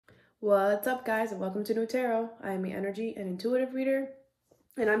What's up, guys, and welcome to New Tarot. I am an energy and intuitive reader,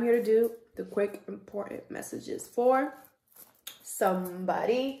 and I'm here to do the quick, important messages for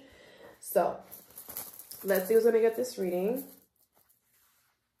somebody. So, let's see who's going to get this reading.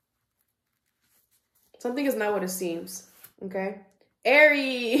 Something is not what it seems, okay?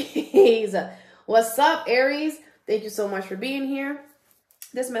 Aries! What's up, Aries? Thank you so much for being here.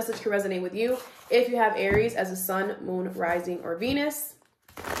 This message can resonate with you if you have Aries as a sun, moon, rising, or Venus.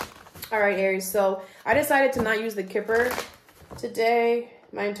 All right, Aries, so I decided to not use the Kipper today.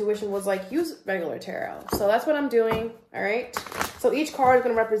 My intuition was like, use regular tarot. So that's what I'm doing, all right? So each card is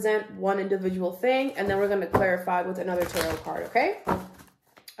going to represent one individual thing, and then we're going to clarify with another tarot card, okay?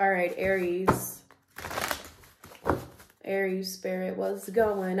 All right, Aries. Aries spirit, what's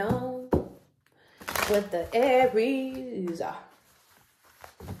going on with the Aries?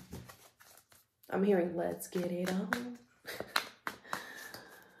 I'm hearing, let's get it on.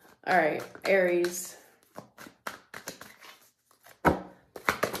 All right, Aries.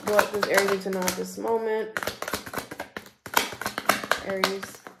 What does Aries need to know at this moment?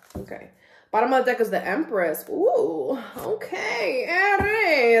 Aries. Okay. Bottom of the deck is the Empress. Ooh, okay.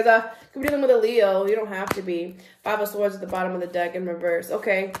 Aries. Could be dealing with a Leo. You don't have to be. Five of Swords at the bottom of the deck in reverse.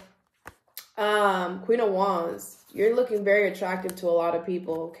 Okay. Queen of Wands. You're looking very attractive to a lot of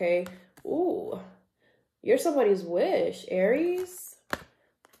people, okay? Ooh. You're somebody's wish, Aries.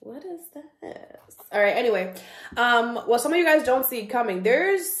 What is this? All right, anyway. Well, some of you guys don't see it coming.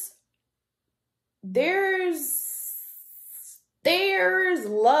 There's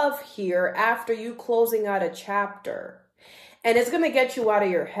love here after you closing out a chapter. And it's going to get you out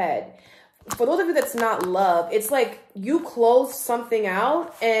of your head. For those of you that's not love, it's like you closed something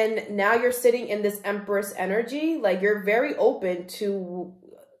out and now you're sitting in this Empress energy. Like you're very open to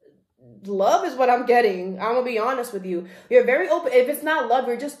love is what I'm getting. I'm gonna be honest with you. You're very open. If it's not love,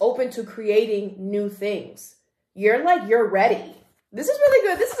 you're just open to creating new things. You're ready. This is really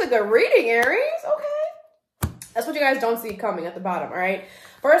good. This is a good reading, Aries. Okay. That's what you guys don't see coming at the bottom, all right?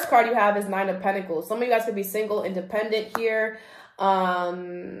 First card you have is Nine of Pentacles. Some of you guys could be single, independent here.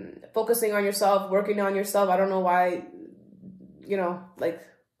 Focusing on yourself, working on yourself. I don't know why,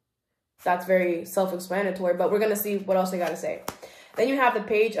 that's very self-explanatory, but we're going to see what else they got to say. Then you have the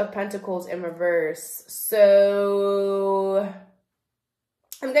Page of Pentacles in reverse. So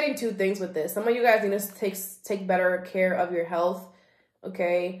I'm getting two things with this. Some of you guys need to take better care of your health,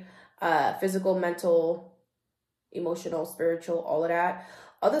 okay? Physical, mental, emotional, spiritual, all of that.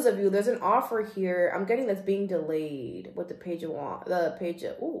 Others of you, there's an offer here. I'm getting that's being delayed with the Page of Wands. Page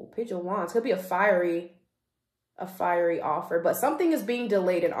of Wands. Could be a fiery offer, but something is being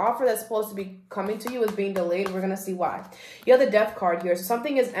delayed. An offer that's supposed to be coming to you is being delayed. We're gonna see why. You have the Death card here, so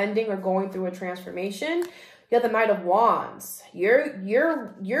something is ending or going through a transformation. You have the Knight of Wands. You're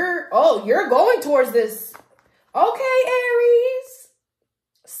going towards this. Okay, Aries.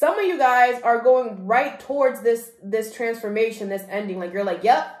 Some of you guys are going right towards this transformation, this ending. Like you're like,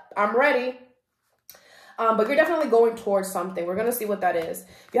 yep, I'm ready. But you're definitely going towards something. We're going to see what that is.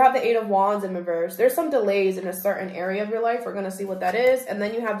 You have the Eight of Wands in reverse. There's some delays in a certain area of your life. We're going to see what that is. And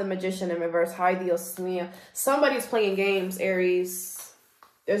then you have the Magician in reverse. Hi, Dios mío. Somebody's playing games, Aries.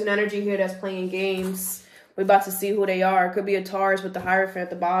 There's an energy here that's playing games. We're about to see who they are. It could be a Taurus with the Hierophant at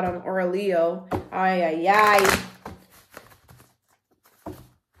the bottom or a Leo. Ay, ay, ay.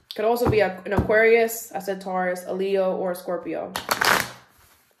 Could also be an Aquarius. I said Taurus, a Leo, or a Scorpio.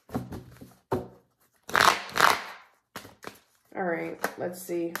 All right, let's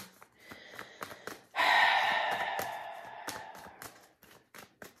see.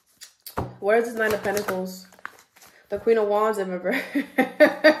 Where is this Nine of Pentacles? The Queen of Wands in reverse.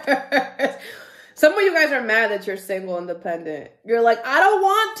 Some of you guys are mad that you're single, independent. You're like, I don't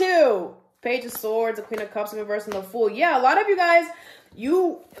want to. Page of Swords, the Queen of Cups in reverse, and the Fool. Yeah, a lot of you guys,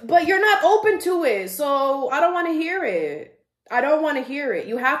 but you're not open to it. So I don't want to hear it. I don't want to hear it.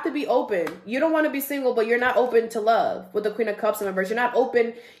 You have to be open. You don't want to be single, but you're not open to love. With the Queen of Cups in reverse, you're not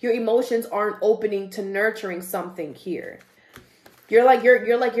open. Your emotions aren't opening to nurturing something here. You're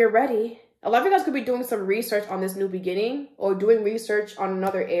ready. A lot of you guys could be doing some research on this new beginning or doing research on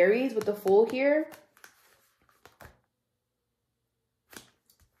another Aries with the Fool here.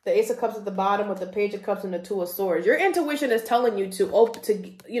 The Ace of Cups at the bottom with the Page of Cups and the Two of Swords. Your intuition is telling you to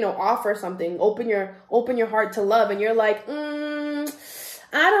offer something, open your heart to love, and you're like, I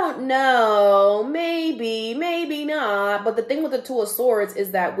don't know, maybe not. But the thing with the Two of Swords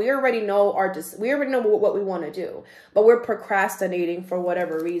is that we already know what we want to do, but we're procrastinating for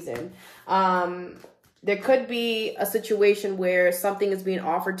whatever reason. There could be a situation where something is being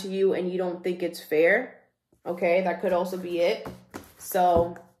offered to you and you don't think it's fair. Okay, that could also be it.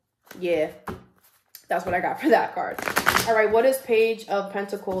 So Yeah, that's what I got for that card. All right, what is Page of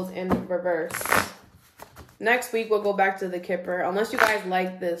Pentacles in reverse? Next week, we'll go back to the Kipper. Unless you guys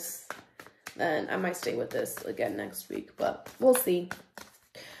like this, then I might stay with this again next week, but we'll see.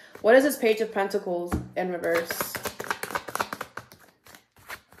 What is this Page of Pentacles in reverse?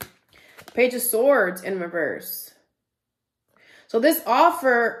 Page of Swords in reverse. So this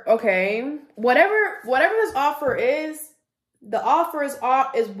offer, okay, whatever this offer is, the offer is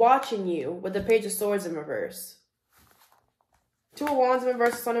watching you with the Page of Swords in reverse. Two of Wands in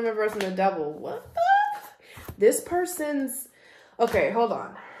reverse, Sun in reverse, and the Devil. What the? This person's... Okay, hold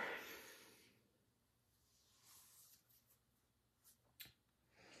on.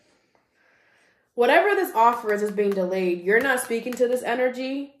 Whatever this offer is being delayed. You're not speaking to this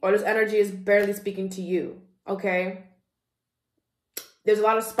energy, or this energy is barely speaking to you, okay? There's a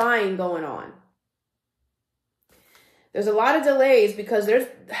lot of spying going on. There's a lot of delays because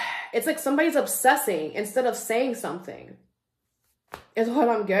it's like somebody's obsessing instead of saying something. Is what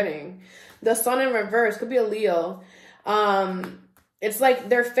I'm getting. The Sun in reverse could be a Leo. It's like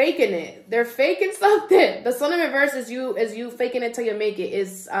they're faking it. They're faking something. The Sun in reverse is you faking it till you make it.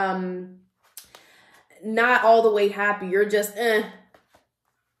 Is not all the way happy. You're just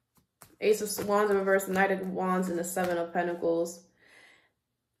Ace of Wands in reverse, the Knight of Wands, and the Seven of Pentacles.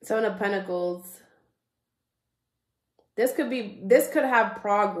 Seven of Pentacles. This could have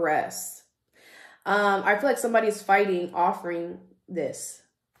progress. I feel like somebody's fighting, offering this.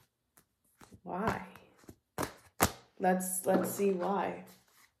 Why? Let's see why.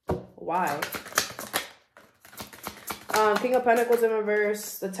 Why? King of Pentacles in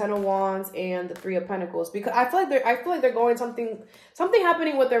reverse, the Ten of Wands, and the Three of Pentacles. Because I feel like they're going something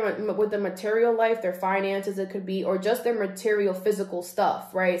happening with their material life, their finances. It could be, or just their material, physical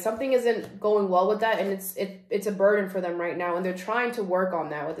stuff, right? Something isn't going well with that, and it's a burden for them right now, and they're trying to work on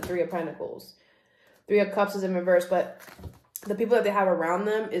that with the Three of Pentacles. Three of Cups is in reverse, but the people that they have around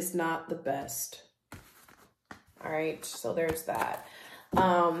them is not the best. All right, so there's that.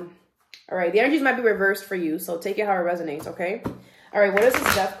 All right, the energies might be reversed for you, so take it how it resonates, okay? All right, what is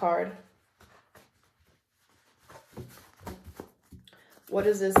this Death card? What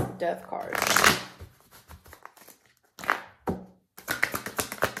is this Death card?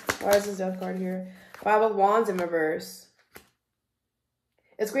 Why is this Death card here? Five of Wands in reverse.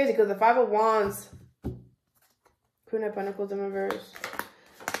 It's crazy because the Five of Wands, Queen of Pentacles in reverse.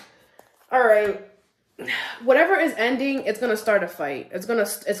 All right. Whatever is ending, it's gonna start a fight. It's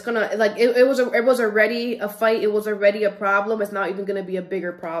gonna like it was already a fight. It was already a problem. It's not even gonna be a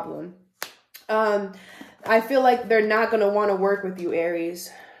bigger problem. I feel like they're not gonna want to work with you, Aries.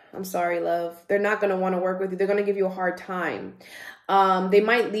 I'm sorry, love. They're not gonna want to work with you. They're gonna give you a hard time. They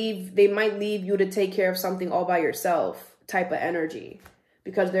might leave you to take care of something all by yourself, type of energy,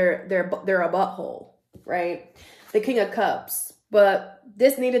 because they're a butthole, right? The King of Cups. But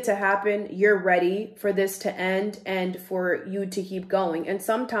this needed to happen. You're ready for this to end and for you to keep going. And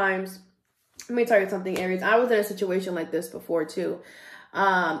sometimes, let me tell you something, Aries. I was in a situation like this before too.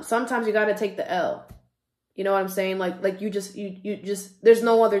 Sometimes you got to take the L. You know what I'm saying? Like you just, there's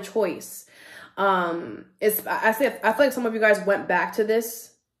no other choice. I feel like some of you guys went back to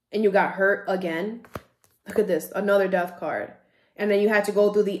this and you got hurt again. Look at this, another Death card. And then you had to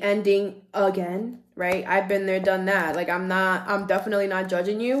go through the ending again, right? I've been there, done that. Like I'm definitely not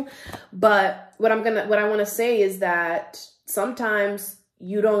judging you. But what I want to say is that sometimes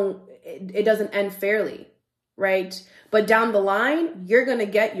it doesn't end fairly, right? But down the line, you're going to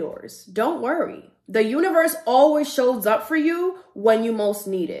get yours. Don't worry. The universe always shows up for you when you most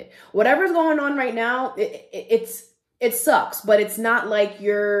need it. Whatever's going on right now, it sucks, but it's not like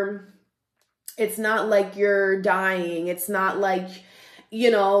you're dying. It's not like,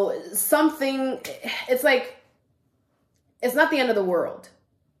 you know, something, it's like, it's not the end of the world,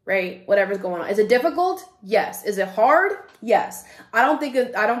 right? Whatever's going on. Is it difficult? Yes. Is it hard? Yes. I don't think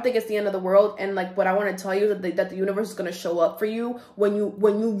it's the end of the world. And like, what I want to tell you is that the universe is going to show up for you when you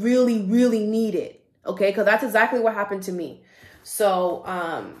really, really need it. Okay. Cause that's exactly what happened to me. So,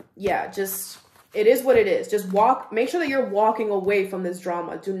 yeah, it is what it is. Just make sure that you're walking away from this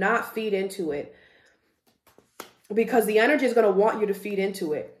drama. Do not feed into it, because the energy is going to want you to feed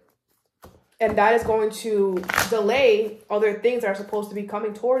into it. And that is going to delay other things that are supposed to be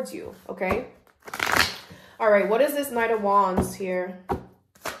coming towards you. Okay. All right. What is this Knight of Wands here?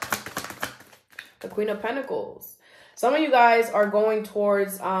 The Queen of Pentacles. Some of you guys are going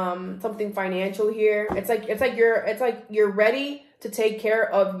towards something financial here. It's like you're ready to take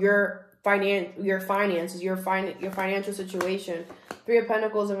care of your finances, your financial situation. Three of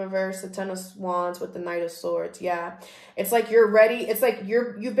Pentacles in reverse, the Ten of Wands with the Knight of Swords. Yeah. It's like you're ready. It's like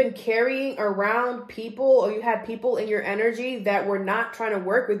you've been carrying around people, or you had people in your energy that were not trying to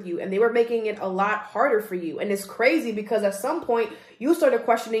work with you, and they were making it a lot harder for you. And it's crazy because at some point you started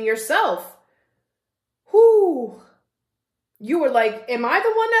questioning yourself. Whoo. You were like, am I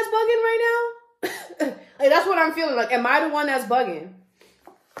the one that's bugging right now? Like, that's what I'm feeling like. Am I the one that's bugging?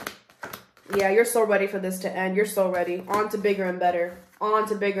 Yeah, you're so ready for this to end. You're so ready. On to bigger and better. On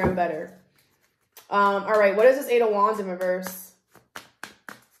to bigger and better. All right, what is this Eight of Wands in reverse?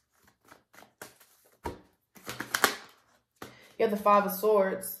 You have the Five of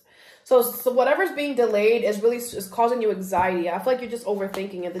Swords. So whatever's being delayed is causing you anxiety. I feel like you're just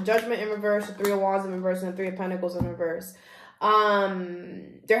overthinking it. The Judgment in reverse, the Three of Wands in reverse, and the Three of Pentacles in reverse.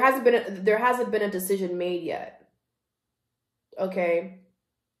 There hasn't been a decision made yet. Okay.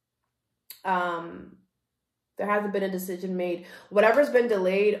 There hasn't been a decision made. Whatever's been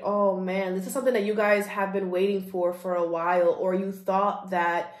delayed, oh man, this is something that you guys have been waiting for a while, or you thought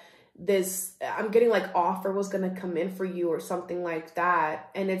that this, I'm getting like offer was going to come in for you or something like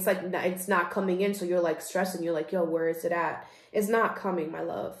that. And it's like, it's not coming in. So you're like stressing. You're like, yo, where is it at? It's not coming, my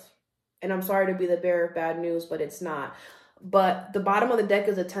love. And I'm sorry to be the bearer of bad news, but it's not. But the bottom of the deck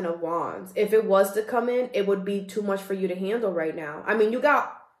is a Ten of Wands. If it was to come in, it would be too much for you to handle right now. I mean, you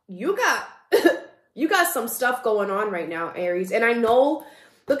got you got some stuff going on right now, Aries. And I know,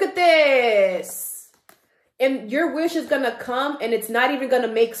 look at this. And your wish is going to come, and it's not even going to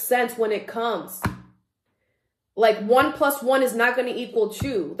make sense when it comes. Like 1 + 1 is not going to equal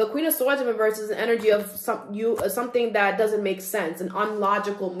 2. The Queen of Swords in reverse is an energy of something that doesn't make sense, an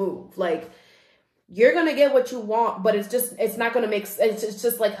unlogical move. Like, you're going to get what you want, but it's not going to make sense. It's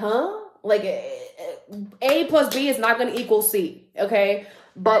just like, huh? Like A + B is not going to equal C. Okay.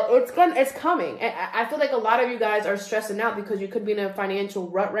 But it's coming. I feel like a lot of you guys are stressing out because you could be in a financial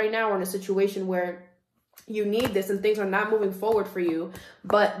rut right now, or in a situation where you need this and things are not moving forward for you,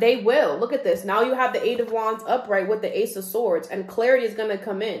 but they will. Look at this. Now you have the Eight of Wands upright with the Ace of Swords, and clarity is going to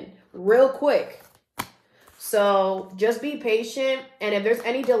come in real quick. So just be patient. And if there's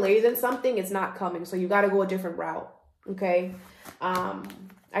any delays in something, it's not coming. So you got to go a different route. Okay.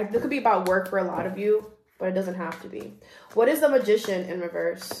 This could be about work for a lot of you, but it doesn't have to be. What is the Magician in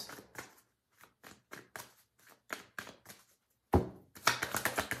reverse?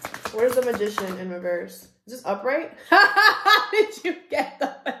 Where's the Magician in reverse? Is this upright? How did you get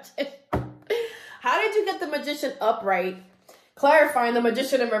the Magician? How did you get the Magician upright? Clarifying the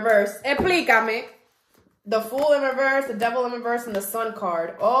Magician in reverse. Explícame. The Fool in reverse, the Devil in reverse, and the Sun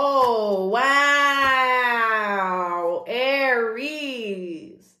card. Oh, wow.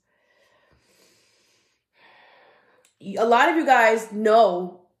 Aries. A lot of you guys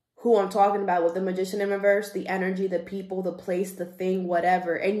know who I'm talking about with the Magician in reverse, the energy, the people, the place, the thing,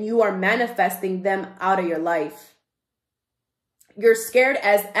 whatever. And you are manifesting them out of your life. You're scared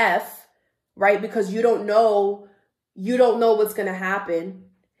as F, right? Because you don't know what's going to happen.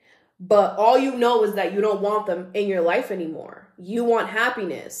 But all you know is that you don't want them in your life anymore. You want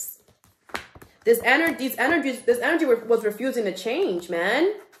happiness. This energy was refusing to change,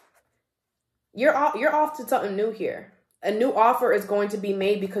 man. You're off to something new here. A new offer is going to be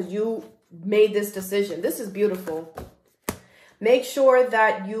made because you made this decision. This is beautiful. Make sure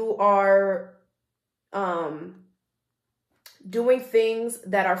that you are doing things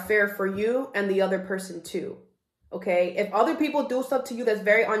that are fair for you and the other person too. Okay? If other people do stuff to you that's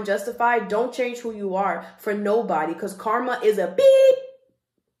very unjustified, don't change who you are for nobody, because karma is a beep.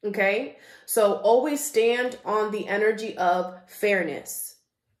 Okay? So always stand on the energy of fairness.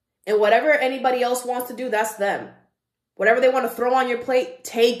 And whatever anybody else wants to do, that's them. Whatever they want to throw on your plate,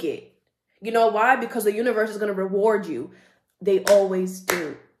 take it. You know why? Because the universe is going to reward you. They always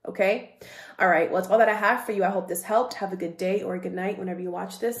do. Okay? All right. Well, that's all that I have for you. I hope this helped. Have a good day or a good night whenever you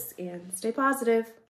watch this, and stay positive.